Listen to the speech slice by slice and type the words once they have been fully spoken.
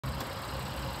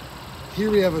Here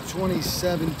we have a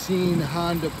 2017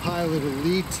 Honda Pilot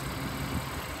Elite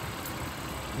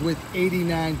with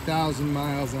 89,000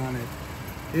 miles on it.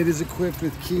 It is equipped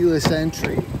with keyless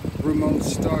entry, remote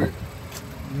start,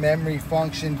 memory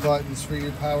function buttons for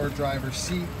your power driver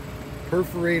seat,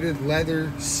 perforated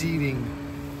leather seating,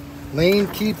 lane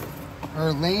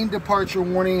departure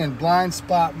warning and blind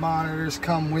spot monitors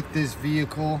come with this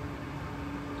vehicle.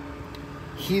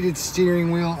 Heated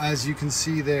steering wheel, as you can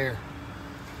see there.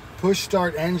 Push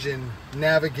start engine,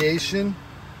 navigation,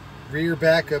 rear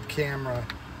backup camera.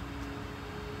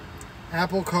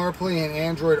 Apple CarPlay and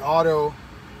Android Auto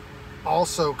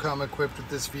also come equipped with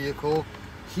this vehicle.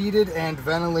 Heated and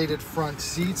ventilated front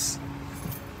seats.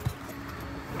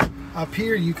 Up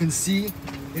here you can see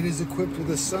it is equipped with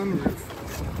a sunroof.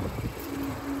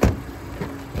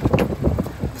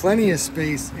 Plenty of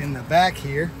space in the back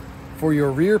here for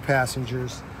your rear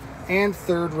passengers, and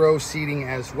third row seating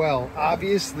as well.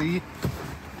 Obviously,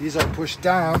 these are pushed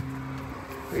down.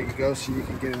 There you go, so you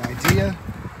can get an idea.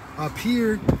 Up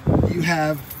here, you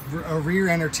have a rear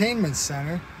entertainment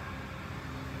center.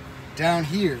 Down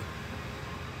here,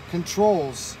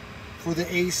 controls for the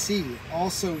AC.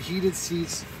 Also heated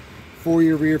seats for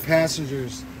your rear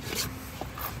passengers.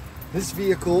 This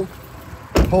vehicle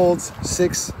holds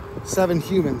 6-7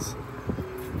 humans.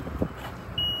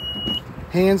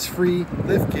 Hands-free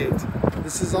liftgate.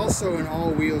 This is also an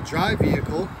all-wheel drive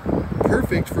vehicle,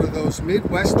 perfect for those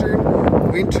Midwestern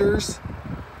winters.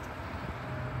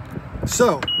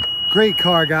 So, great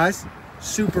car, guys.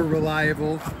 Super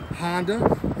reliable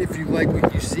Honda. If you like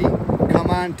what you see, come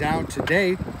on down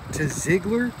today to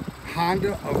Zeigler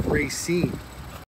Honda of Racine.